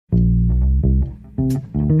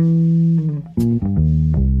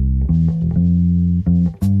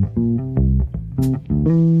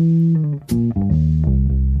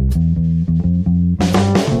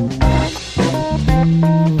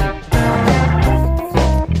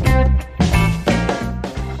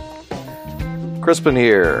Crispin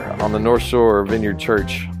here on the North Shore Vineyard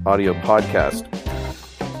Church audio podcast.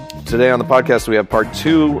 Today on the podcast we have part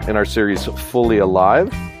 2 in our series Fully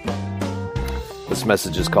Alive. This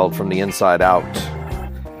message is called From the Inside Out.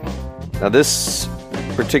 Now this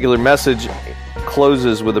particular message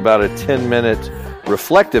closes with about a 10-minute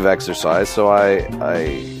reflective exercise, so I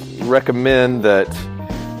recommend that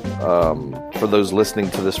for those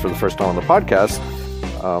listening to this for the first time on the podcast,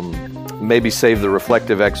 maybe save the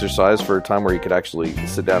reflective exercise for a time where you could actually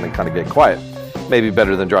sit down and kind of get quiet. Maybe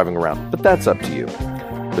better than driving around, but that's up to you.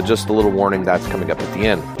 But just a little warning, that's coming up at the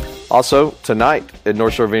end. Also, tonight at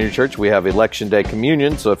North Shore Vineyard Church, we have Election Day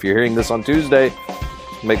Communion. So if you're hearing this on Tuesday,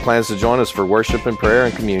 make plans to join us for worship and prayer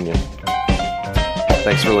and communion.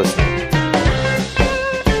 Thanks for listening.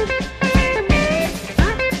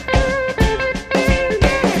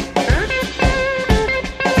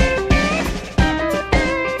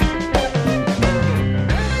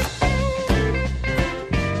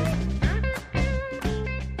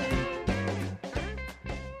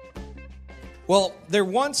 Well, there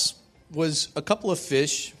once was a couple of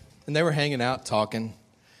fish, and they were hanging out talking,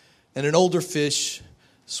 and an older fish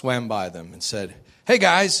swam by them and said, "Hey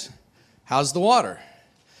guys, how's the water?"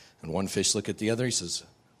 And one fish looked at the other, he says,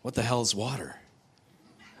 "What the hell is water?"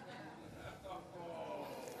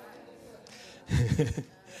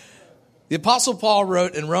 The Apostle Paul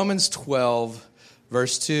wrote in Romans 12,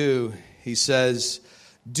 verse 2, he says,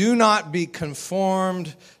 "Do not be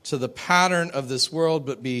conformed to the pattern of this world,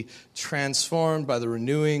 but be transformed by the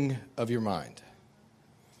renewing of your mind."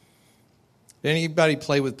 Did anybody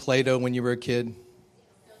play with Play-Doh when you were a kid?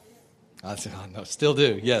 No, still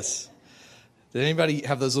do, yes. Did anybody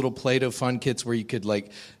have those little Play-Doh fun kits where you could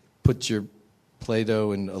like put your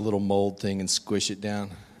Play-Doh in a little mold thing and squish it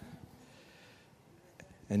down?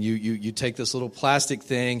 And you take this little plastic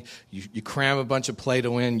thing, you cram a bunch of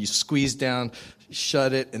Play-Doh in, you squeeze down,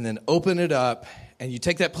 shut it, and then open it up, and you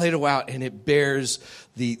take that Play-Doh out, and it bears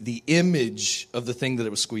the image of the thing that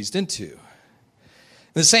it was squeezed into.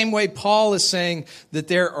 In the same way, Paul is saying that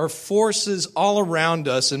there are forces all around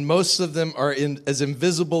us, and most of them are as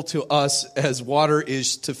invisible to us as water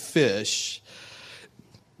is to fish,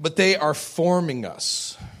 but they are forming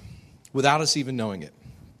us without us even knowing it.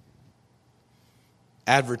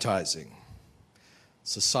 Advertising,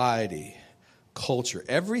 society, culture,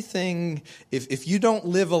 everything, if you don't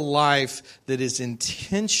live a life that is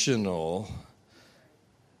intentional,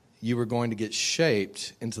 you are going to get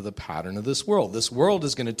shaped into the pattern of this world. This world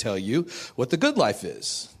is going to tell you what the good life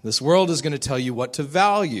is. This world is going to tell you what to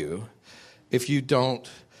value if you don't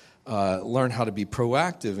learn how to be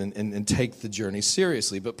proactive and take the journey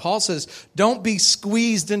seriously. But Paul says, don't be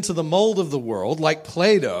squeezed into the mold of the world like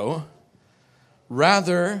Play-Doh.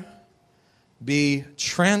 Rather, be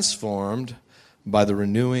transformed by the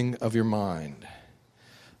renewing of your mind.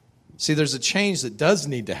 See, there's a change that does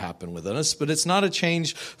need to happen within us, but it's not a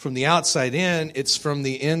change from the outside in, it's from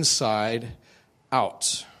the inside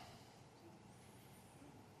out.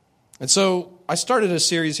 And so I started a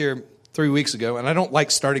series here 3 weeks ago, and I don't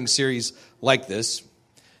like starting series like this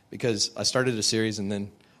because I started a series and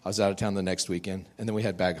then I was out of town the next weekend, and then we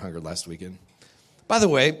had Bag Hunger last weekend. By the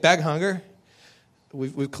way, Bag Hunger,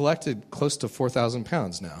 we've collected close to 4,000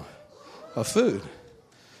 pounds now of food.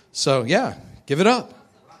 So, yeah, give it up.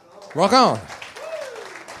 Rock on.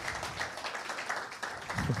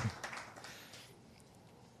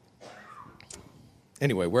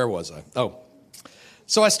 Anyway, where was I?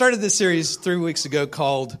 So I started this series 3 weeks ago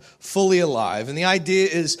called Fully Alive. And the idea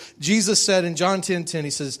is Jesus said in John 10:10, he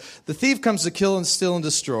says, "The thief comes to kill and steal and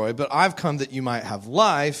destroy, but I've come that you might have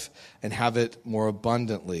life and have it more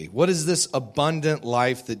abundantly." What is this abundant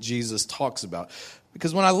life that Jesus talks about?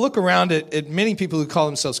 Because when I look around at many people who call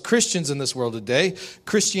themselves Christians in this world today,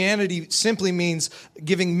 Christianity simply means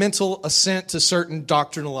giving mental assent to certain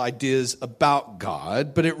doctrinal ideas about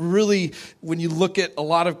God. But it really, when you look at a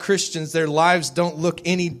lot of Christians, their lives don't look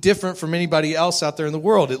any different from anybody else out there in the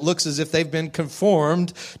world. It looks as if they've been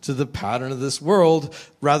conformed to the pattern of this world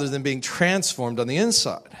rather than being transformed on the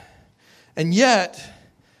inside. And yet,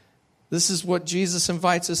 this is what Jesus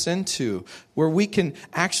invites us into, where we can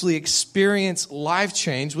actually experience life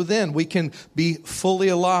change within. We can be fully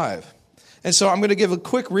alive. And so I'm going to give a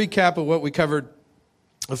quick recap of what we covered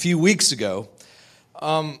a few weeks ago.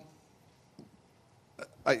 In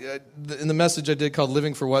the message I did called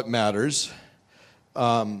Living for What Matters,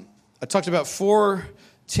 I talked about 4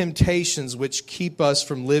 temptations which keep us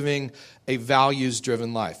from living a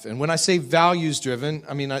values-driven life. And when I say values-driven,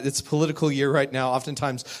 I mean, it's a political year right now.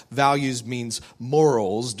 Oftentimes, values means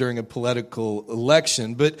morals during a political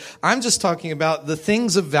election. But I'm just talking about the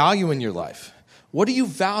things of value in your life. What do you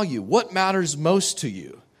value? What matters most to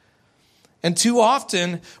you? And too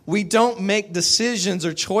often, we don't make decisions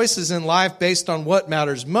or choices in life based on what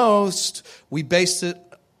matters most. We base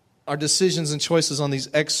our decisions and choices on these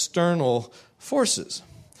external forces.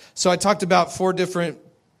 So I talked about 4 different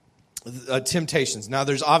temptations. Now,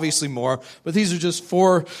 there's obviously more, but these are just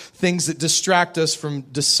 4 things that distract us from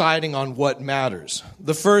deciding on what matters.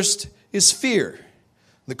 The first is fear.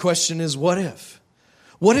 The question is, what if?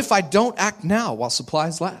 What if I don't act now while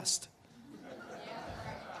supplies last?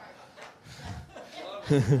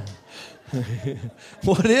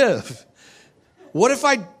 What if? What if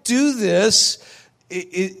I do this?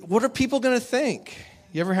 What are people going to think?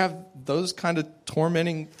 You ever have those kind of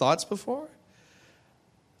tormenting thoughts before?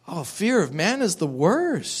 Oh, fear of man is the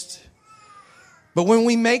worst. But when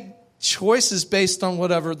we make choices based on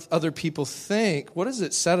whatever other people think, what does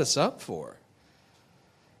it set us up for?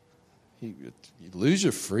 You lose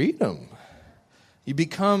your freedom. You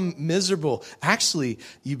become miserable. Actually,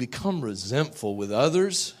 you become resentful with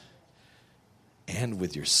others and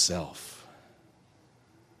with yourself.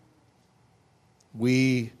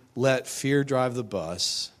 We let fear drive the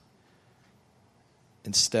bus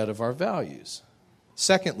instead of our values.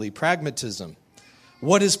 Secondly, pragmatism.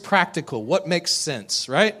 What is practical? What makes sense,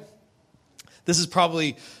 right? This is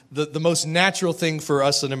probably the most natural thing for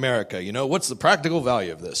us in America. You know, what's the practical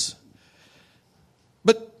value of this?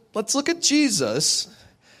 But let's look at Jesus.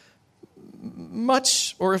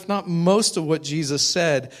 Much, or if not most of what Jesus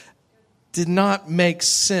said did not make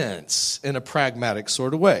sense in a pragmatic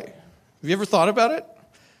sort of way. Have you ever thought about it?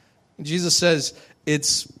 Jesus says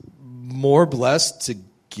it's more blessed to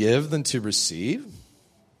give than to receive.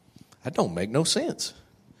 That don't make no sense.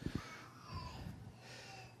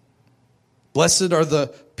 Blessed are the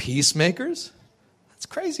peacemakers. That's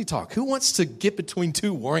crazy talk. Who wants to get between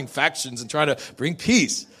 2 warring factions and try to bring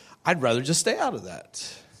peace? I'd rather just stay out of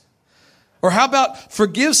that. Or how about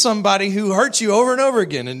forgive somebody who hurts you over and over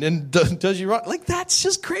again and does you wrong? Like, that's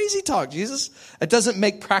just crazy talk, Jesus. It doesn't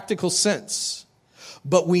make practical sense.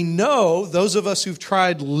 But we know, those of us who've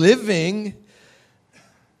tried living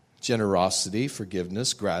generosity,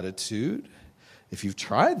 forgiveness, gratitude, if you've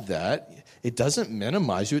tried that, it doesn't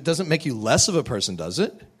minimize you. It doesn't make you less of a person, does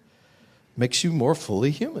it? It makes you more fully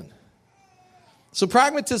human. So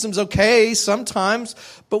pragmatism's okay sometimes,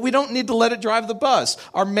 but we don't need to let it drive the bus.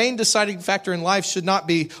 Our main deciding factor in life should not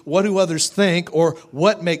be what do others think or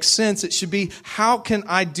what makes sense. It should be how can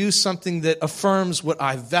I do something that affirms what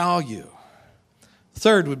I value.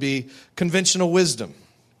 Third would be conventional wisdom.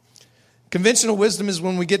 Conventional wisdom is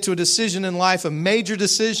when we get to a decision in life, a major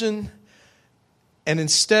decision, and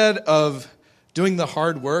instead of doing the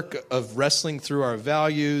hard work of wrestling through our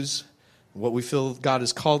values, what we feel God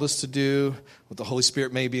has called us to do, what the Holy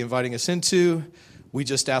Spirit may be inviting us into, we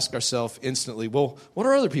just ask ourselves instantly, well, what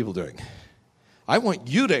are other people doing? I want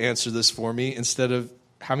you to answer this for me instead of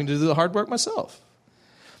having to do the hard work myself.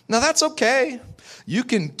 Now, that's okay. You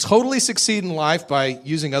can totally succeed in life by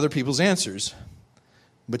using other people's answers,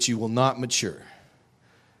 but you will not mature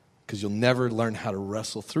because you'll never learn how to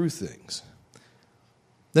wrestle through things.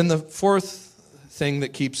 Then the fourth thing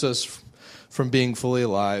that keeps us from being fully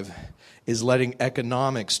alive is letting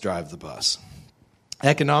economics drive the bus.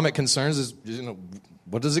 Economic concerns is,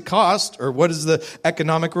 what does it cost or what is the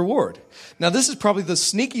economic reward? Now, this is probably the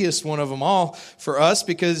sneakiest one of them all for us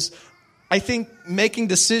because I think making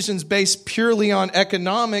decisions based purely on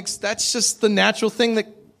economics, that's just the natural thing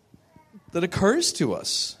that occurs to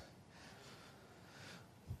us.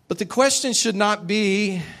 But the question should not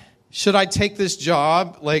be, should I take this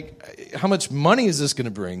job? Like, how much money is this going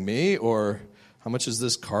to bring me? Or how much is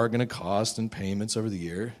this car going to cost in payments over the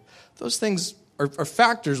year? Those things are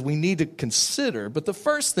factors we need to consider. But the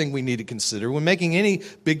first thing we need to consider when making any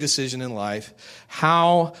big decision in life,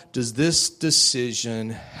 how does this decision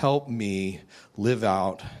help me live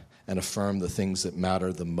out and affirm the things that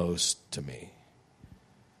matter the most to me?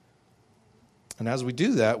 And as we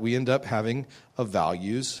do that, we end up having a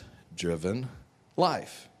values-driven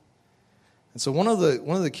life. And so one of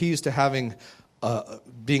the keys to having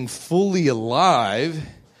being fully alive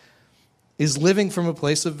is living from a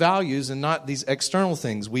place of values and not these external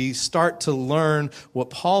things. We start to learn what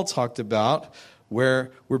Paul talked about, where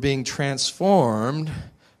we're being transformed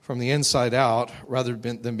from the inside out rather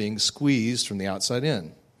than being squeezed from the outside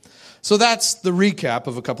in. So that's the recap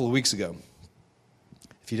of a couple of weeks ago.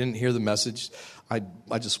 If you didn't hear the message,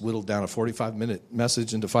 I just whittled down a 45-minute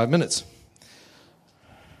message into 5 minutes.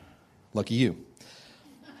 Lucky you.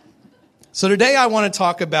 So today I want to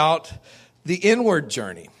talk about the inward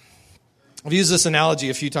journey. I've used this analogy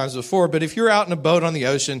a few times before, but if you're out in a boat on the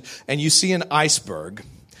ocean and you see an iceberg,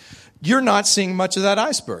 you're not seeing much of that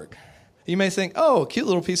iceberg. You may think, oh, a cute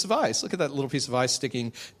little piece of ice. Look at that little piece of ice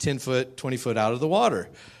sticking 10 foot, 20 foot out of the water.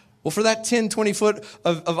 Well, for that 10, 20 foot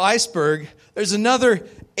of iceberg, there's another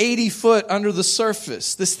 80 foot under the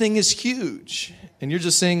surface. This thing is huge, and you're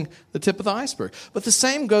just seeing the tip of the iceberg. But the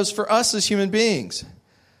same goes for us as human beings.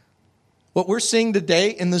 What we're seeing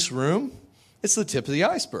today in this room, it's the tip of the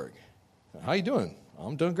iceberg. How you doing?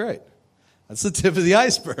 I'm doing great. That's the tip of the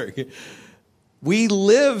iceberg. We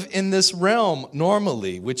live in this realm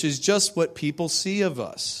normally, which is just what people see of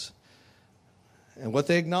us and what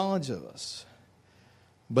they acknowledge of us.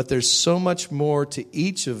 But there's so much more to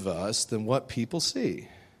each of us than what people see.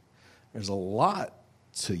 There's a lot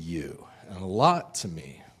to you and a lot to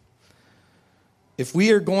me. If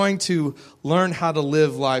we are going to learn how to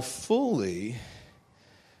live life fully,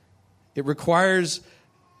 it requires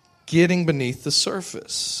getting beneath the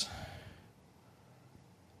surface.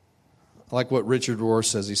 I like what Richard Rohr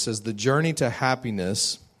says. He says, the journey to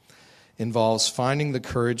happiness involves finding the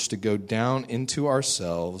courage to go down into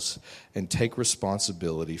ourselves and take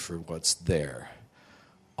responsibility for what's there.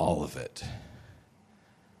 All of it.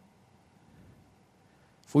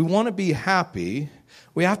 If we want to be happy,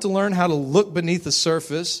 we have to learn how to look beneath the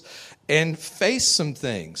surface and face some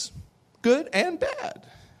things, good and bad.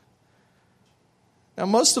 Now,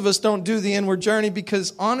 most of us don't do the inward journey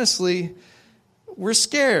because, honestly, we're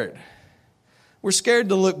scared. We're scared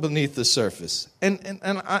to look beneath the surface. And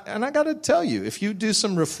I got to tell you, if you do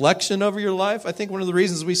some reflection over your life, I think one of the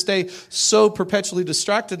reasons we stay so perpetually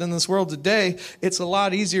distracted in this world today, it's a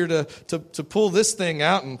lot easier to pull this thing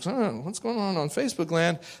out and, what's going on Facebook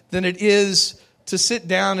land, than it is to sit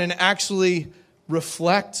down and actually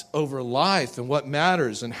reflect over life and what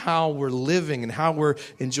matters and how we're living and how we're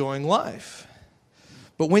enjoying life.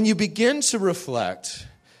 But when you begin to reflect,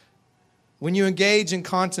 when you engage in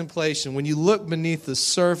contemplation, when you look beneath the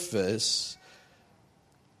surface,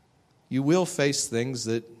 you will face things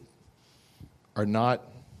that are not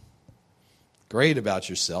great about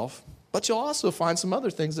yourself, but you'll also find some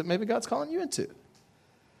other things that maybe God's calling you into.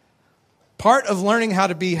 Part of learning how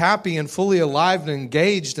to be happy and fully alive and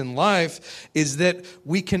engaged in life is that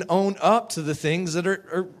we can own up to the things that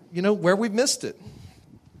are where we've missed it.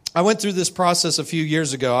 I went through this process a few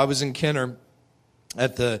years ago. I was in Kenner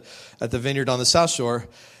at the vineyard on the South Shore,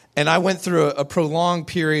 and I went through a prolonged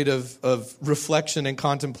period of reflection and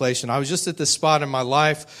contemplation. I was just at this spot in my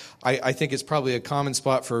life. I think it's probably a common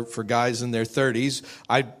spot for guys in their 30s.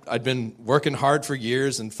 I'd been working hard for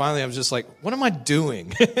years, and finally I was just like, what am I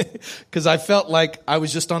doing? Because I felt like I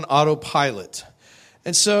was just on autopilot.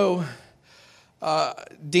 And so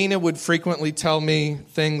Dina would frequently tell me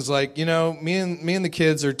things like, me and the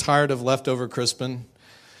kids are tired of leftover Crispin,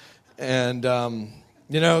 and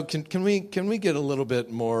can we get a little bit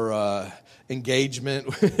more engagement?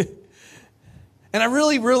 And I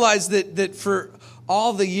really realized that for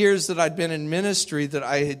all the years that I'd been in ministry, that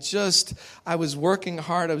I was working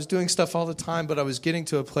hard, I was doing stuff all the time, but I was getting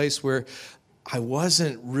to a place where I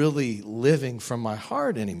wasn't really living from my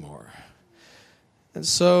heart anymore. And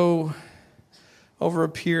so, over a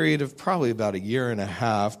period of probably about 1.5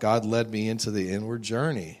 years, God led me into the inward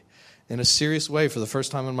journey in a serious way for the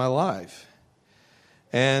first time in my life.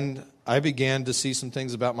 And I began to see some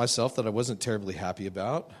things about myself that I wasn't terribly happy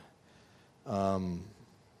about. I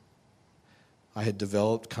had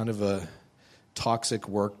developed kind of a toxic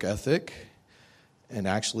work ethic. And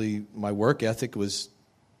actually, my work ethic was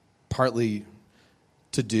partly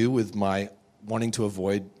to do with my wanting to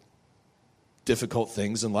avoid difficult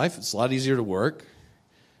things in life. It's a lot easier to work.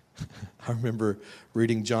 I remember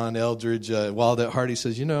reading John Eldredge, Wild at Heart. He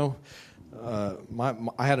says, I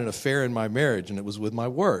had an affair in my marriage, and it was with my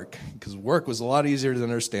work, because work was a lot easier to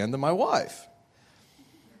understand than my wife.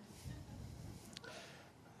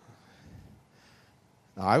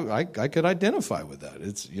 I could identify with that.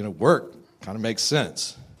 It's, work kind of makes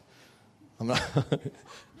sense. I'm not...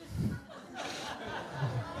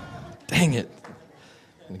 Dang it.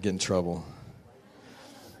 I'm going to get in trouble.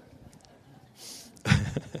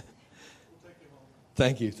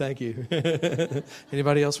 Thank you.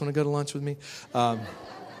 Anybody else want to go to lunch with me?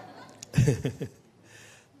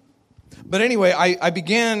 But anyway, I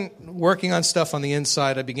began working on stuff on the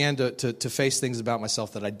inside. I began to face things about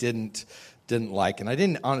myself that I didn't like. And I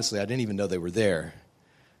didn't even know they were there,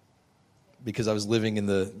 because I was living in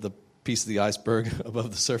the piece of the iceberg above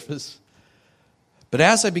the surface. But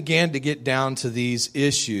as I began to get down to these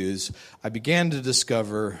issues, I began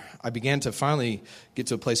to finally get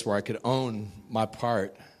to a place where I could own my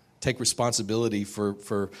part, take responsibility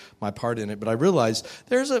for my part in it. But I realized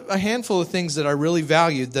there's a handful of things that I really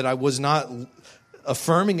valued that I was not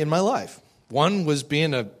affirming in my life. One was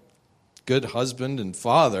being a good husband and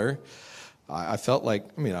father. I felt like,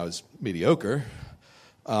 I was mediocre,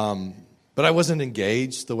 but I wasn't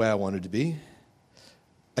engaged the way I wanted to be.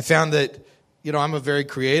 I found that, I'm a very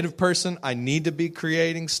creative person. I need to be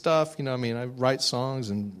creating stuff. I write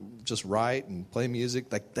songs and just write and play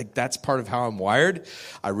music. Like that's part of how I'm wired.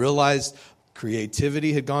 I realized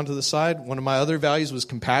creativity had gone to the side. One of my other values was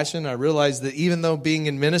compassion. I realized that even though being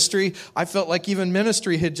in ministry, I felt like even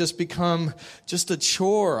ministry had just become just a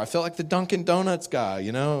chore. I felt like the Dunkin' Donuts guy,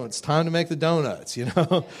 it's time to make the donuts,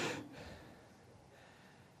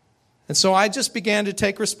 And so I just began to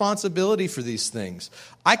take responsibility for these things.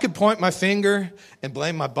 I could point my finger and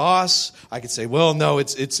blame my boss. I could say, well, no,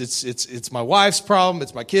 it's my wife's problem.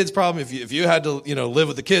 It's my kid's problem. If you had to, live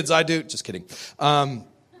with the kids, I do. Just kidding.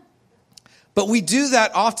 But we do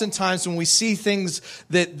that oftentimes when we see things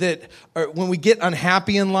when we get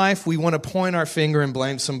unhappy in life, we want to point our finger and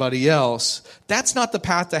blame somebody else. That's not the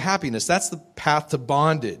path to happiness. That's the path to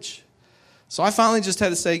bondage. So I finally just had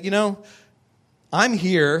to say, I'm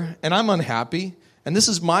here and I'm unhappy, and this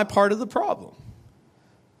is my part of the problem.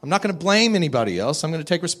 I'm not going to blame anybody else. I'm going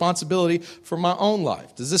to take responsibility for my own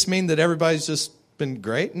life. Does this mean that everybody's just been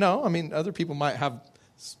great? No. Other people might have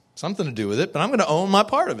something to do with it, but I'm going to own my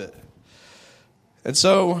part of it. And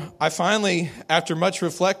so I finally, after much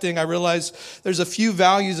reflecting, I realized there's a few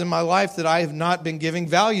values in my life that I have not been giving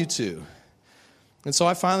value to. And so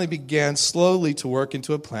I finally began slowly to work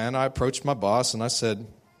into a plan. I approached my boss and I said,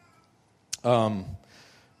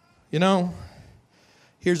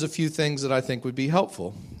 here's a few things that I think would be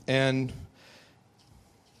helpful. And,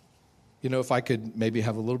 if I could maybe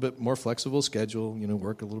have a little bit more flexible schedule,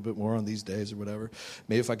 work a little bit more on these days or whatever,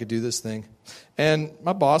 maybe if I could do this thing. And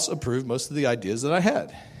my boss approved most of the ideas that I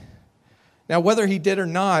had. Now, whether he did or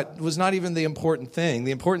not was not even the important thing.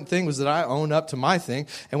 The important thing was that I owned up to my thing.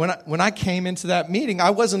 And when I came into that meeting, I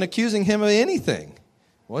wasn't accusing him of anything.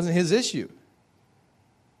 It wasn't his issue.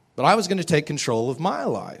 But I was going to take control of my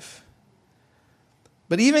life.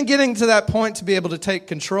 But even getting to that point to be able to take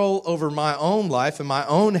control over my own life and my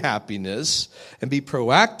own happiness and be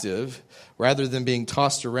proactive rather than being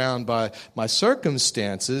tossed around by my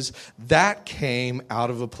circumstances, that came out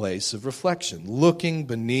of a place of reflection, looking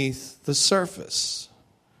beneath the surface.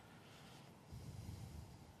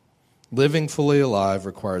 Living fully alive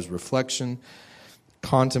requires reflection,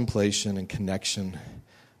 contemplation, and connection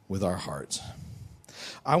with our hearts.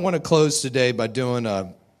 I want to close today by doing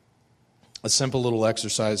a simple little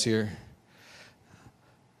exercise here.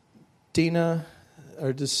 Dina,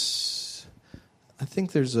 does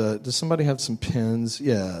somebody have some pens?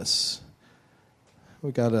 Yes.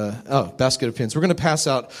 We got a basket of pens. We're going to pass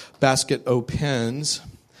out basket o' pens.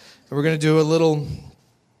 And we're going to do a little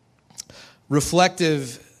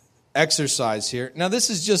reflective exercise here. Now I'm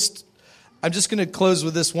just going to close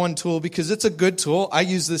with this one tool because it's a good tool. I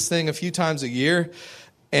use this thing a few times a year.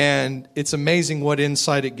 And it's amazing what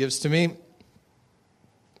insight it gives to me.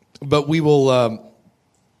 But we will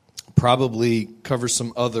probably cover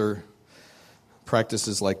some other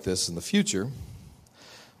practices like this in the future.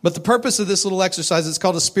 But the purpose of this little exercise, it's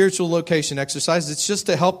called a spiritual location exercise. It's just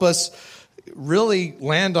to help us really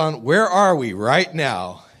land on where are we right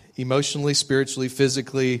now, emotionally, spiritually,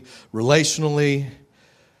 physically, relationally.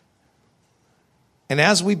 And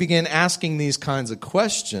as we begin asking these kinds of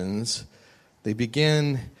questions, they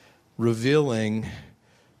begin revealing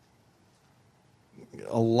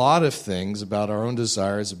a lot of things about our own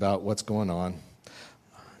desires, about what's going on.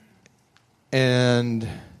 And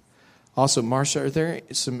also, Marcia, are there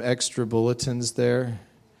some extra bulletins there?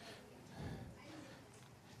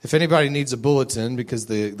 If anybody needs a bulletin, because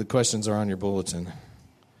the questions are on your bulletin.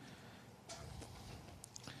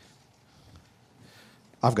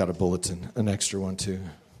 I've got a bulletin, an extra one too.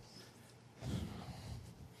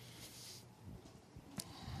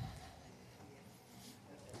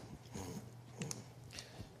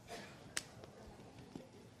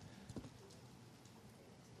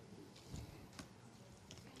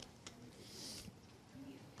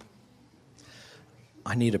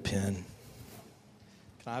 I need a pen.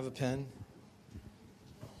 Can I have a pen?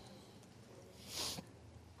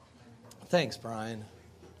 Thanks, Brian.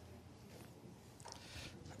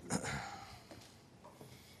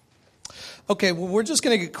 Okay, well, we're just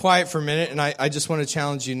going to get quiet for a minute, and I just want to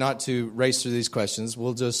challenge you not to race through these questions.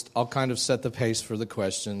 I'll kind of set the pace for the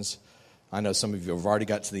questions. I know some of you have already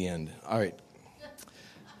got to the end. All right.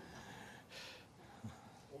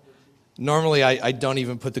 Normally, I don't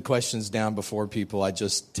even put the questions down before people. I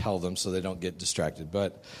just tell them so they don't get distracted.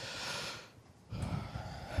 But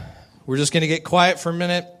we're just going to get quiet for a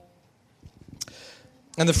minute.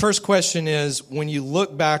 And the first question is, when you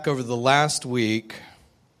look back over the last week,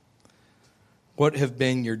 what have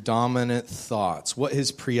been your dominant thoughts? What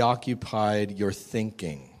has preoccupied your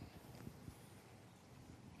thinking?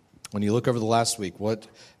 When you look over the last week, what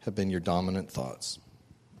have been your dominant thoughts?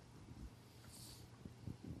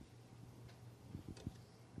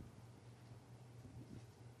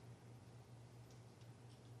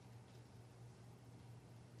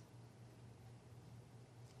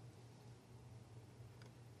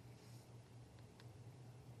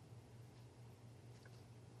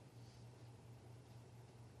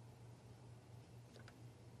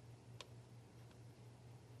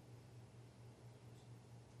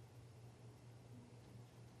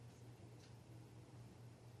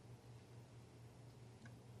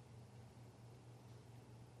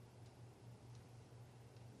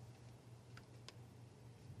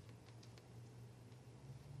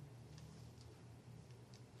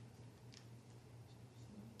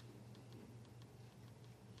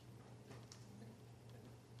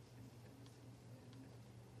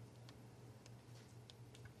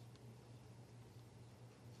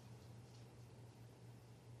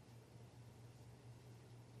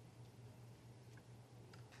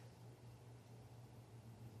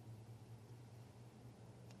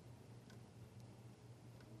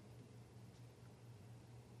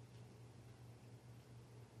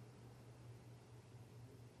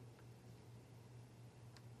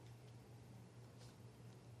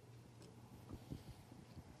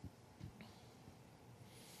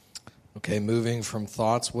 Okay, moving from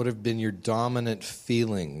thoughts, what have been your dominant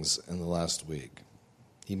feelings in the last week,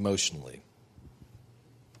 emotionally?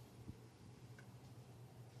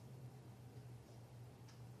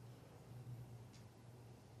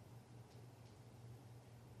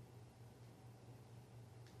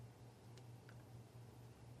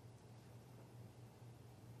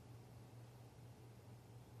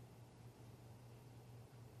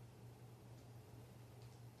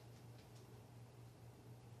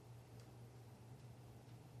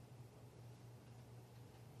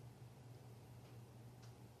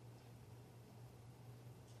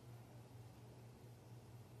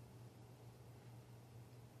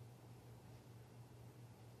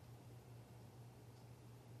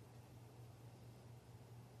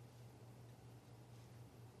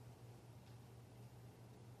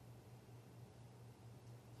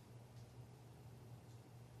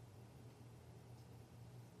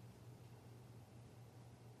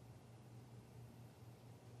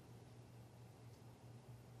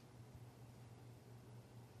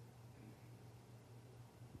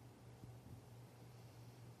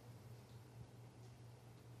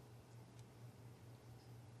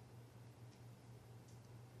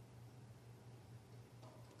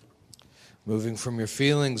 Moving from your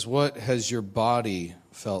feelings, what has your body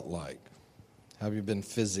felt like? How have you been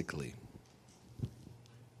physically?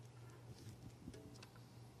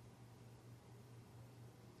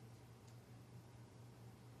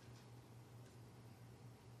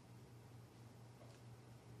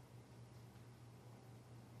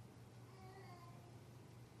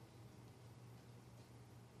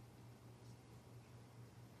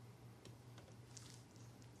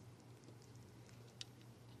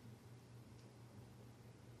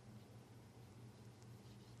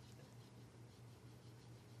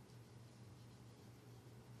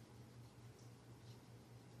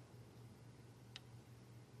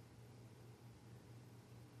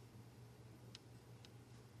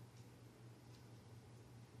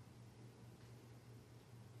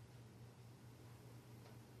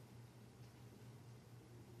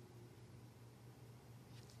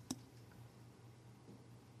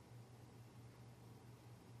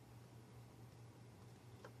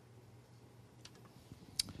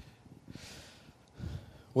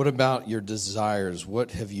 What about your desires?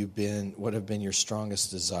 What have been your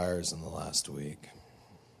strongest desires in the last week?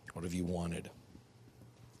 What have you wanted?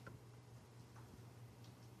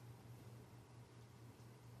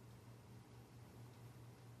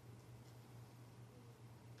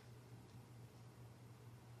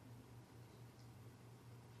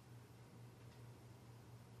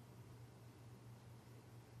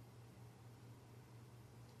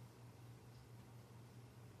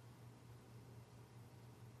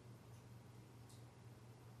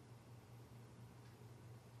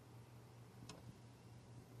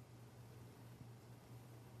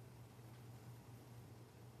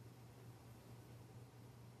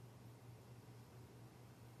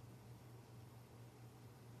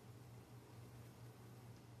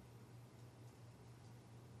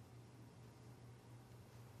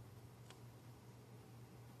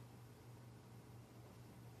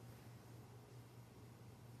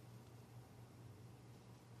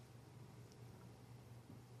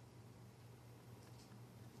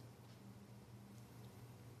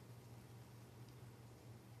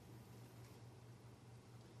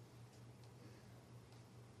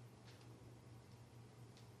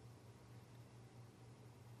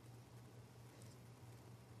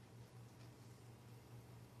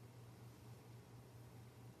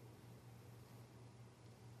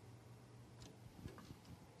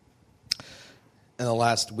 in the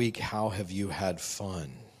last week, how have you had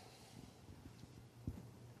fun?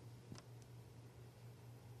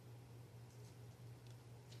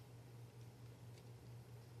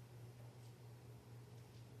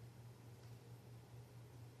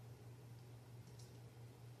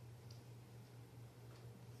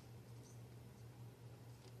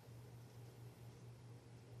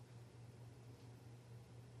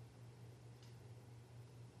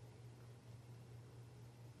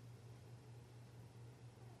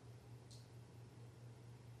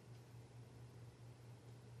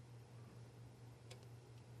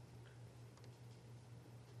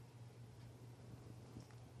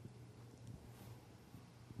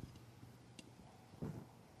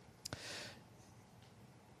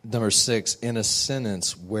 Number 6, in a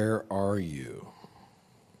sentence, where are you?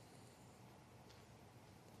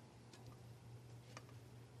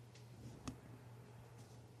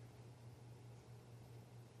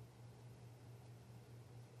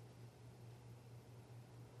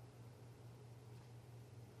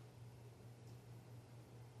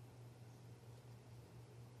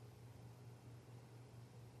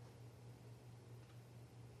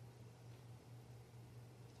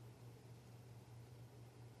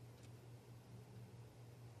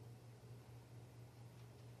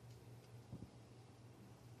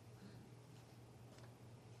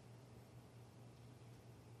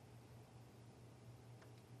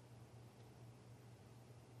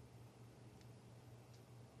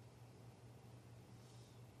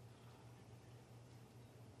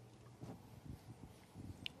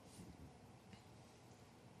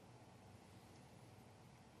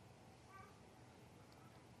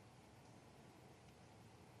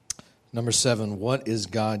 Number 7, what is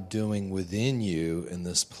God doing within you in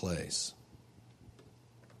this place?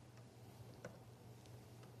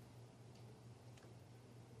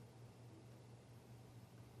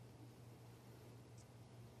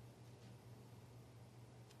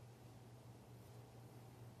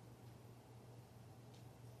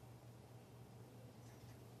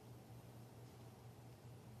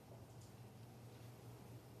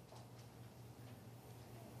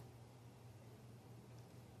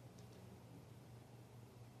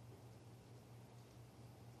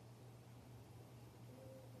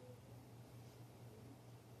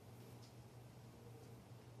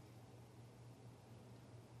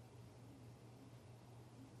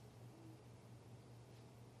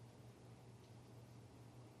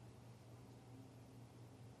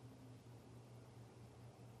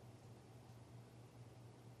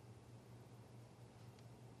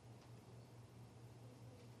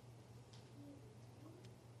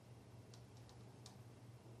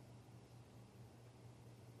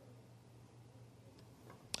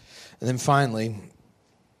 And then finally,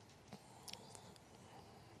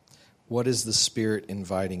 what is the Spirit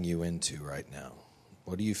inviting you into right now?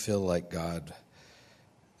 What do you feel like God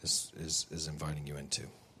is inviting you into?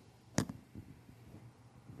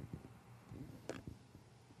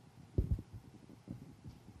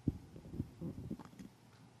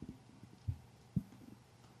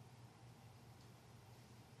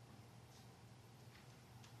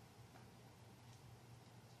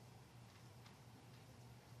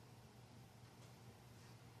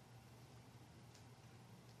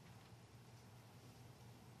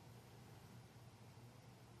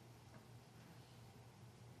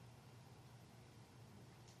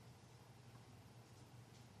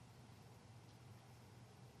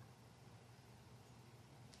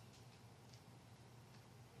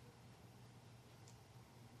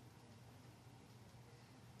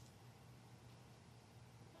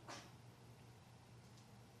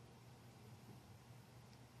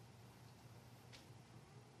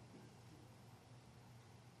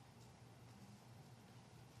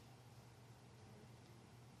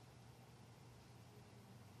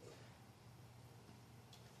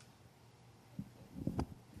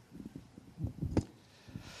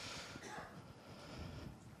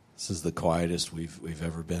 This is the quietest we've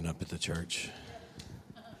ever been up at the church.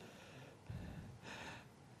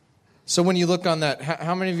 So when you look on that,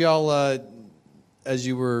 how many of y'all, as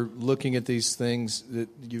you were looking at these things, that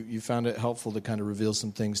you found it helpful to kind of reveal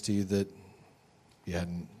some things to you that you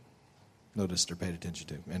hadn't noticed or paid attention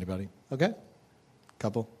to? Anybody? Okay?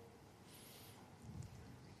 Couple?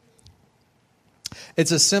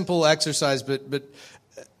 It's a simple exercise, but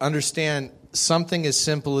understand something as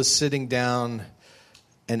simple as sitting down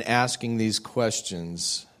and asking these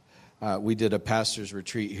questions. We did a pastor's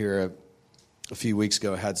retreat here a few weeks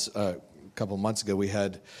ago. A couple months ago, we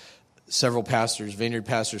had several pastors, vineyard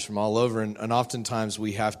pastors from all over, and oftentimes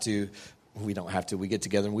we get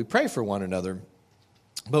together and we pray for one another.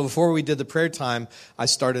 But before we did the prayer time, I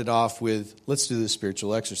started off with, let's do this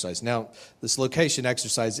spiritual exercise. Now, this location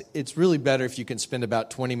exercise, it's really better if you can spend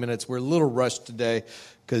about 20 minutes. We're a little rushed today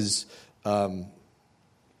because we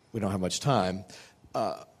don't have much time.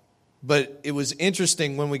 But it was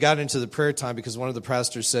interesting when we got into the prayer time because one of the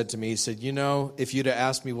pastors said to me, he said, if you'd have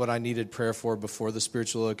asked me what I needed prayer for before the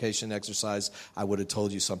spiritual location exercise, I would have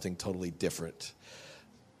told you something totally different.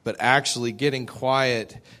 But actually getting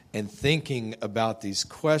quiet and thinking about these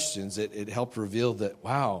questions, it helped reveal that,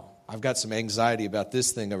 wow, I've got some anxiety about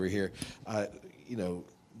this thing over here.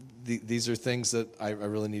 These are things that I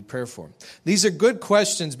really need prayer for. These are good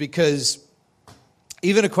questions because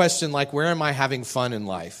even a question like, where am I having fun in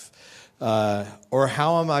life? Or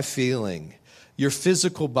how am I feeling? Your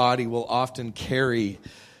physical body will often carry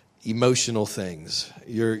emotional things.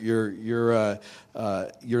 Your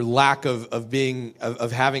lack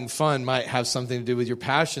of having fun might have something to do with your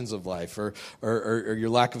passions of life or your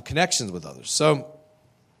lack of connections with others. So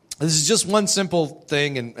this is just one simple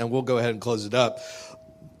thing, and we'll go ahead and close it up.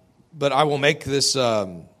 But I will make this.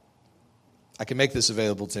 I can make this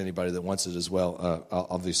available to anybody that wants it as well.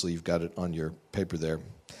 Obviously, you've got it on your paper there.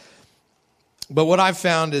 But what I've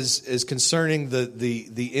found is concerning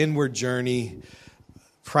the inward journey.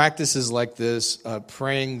 Practices like this,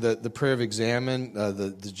 praying the prayer of examine,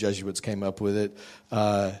 the Jesuits came up with it,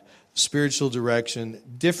 spiritual direction,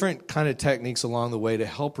 different kind of techniques along the way to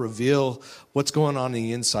help reveal what's going on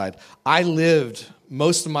the inside. I lived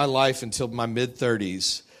most of my life until my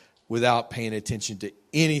mid-30s without paying attention to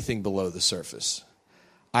anything below the surface.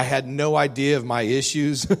 I had no idea of my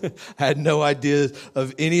issues. I had no idea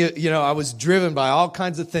of any, I was driven by all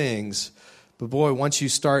kinds of things. But boy, once you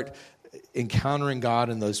start encountering God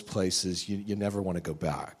in those places, you never want to go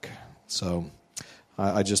back. So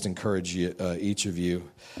I just encourage you, each of you,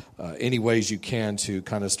 any ways you can to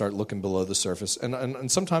kind of start looking below the surface. And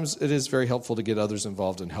sometimes it is very helpful to get others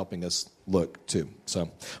involved in helping us look too. So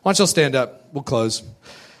why don't y'all stand up? We'll close.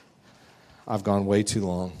 I've gone way too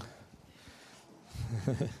long.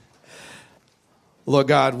 Lord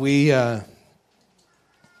God,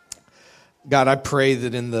 God, I pray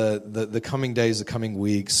that in the coming days, the coming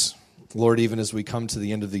weeks, Lord, even as we come to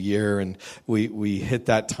the end of the year and we hit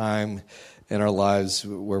that time in our lives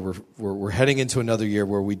where we're heading into another year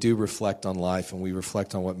where we do reflect on life and we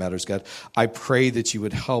reflect on what matters, God, I pray that you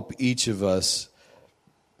would help each of us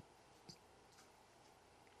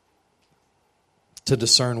to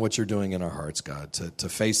discern what you're doing in our hearts, God, to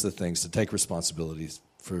face the things, to take responsibilities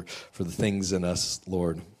for the things in us,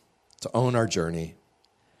 Lord, to own our journey,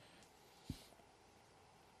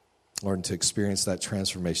 Lord, and to experience that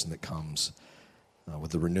transformation that comes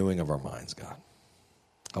with the renewing of our minds, God.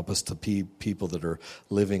 Help us to be people that are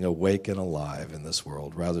living awake and alive in this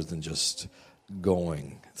world rather than just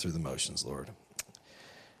going through the motions, Lord.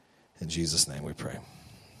 In Jesus' name we pray.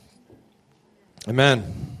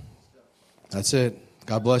 Amen. That's it.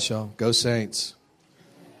 God bless y'all. Go Saints.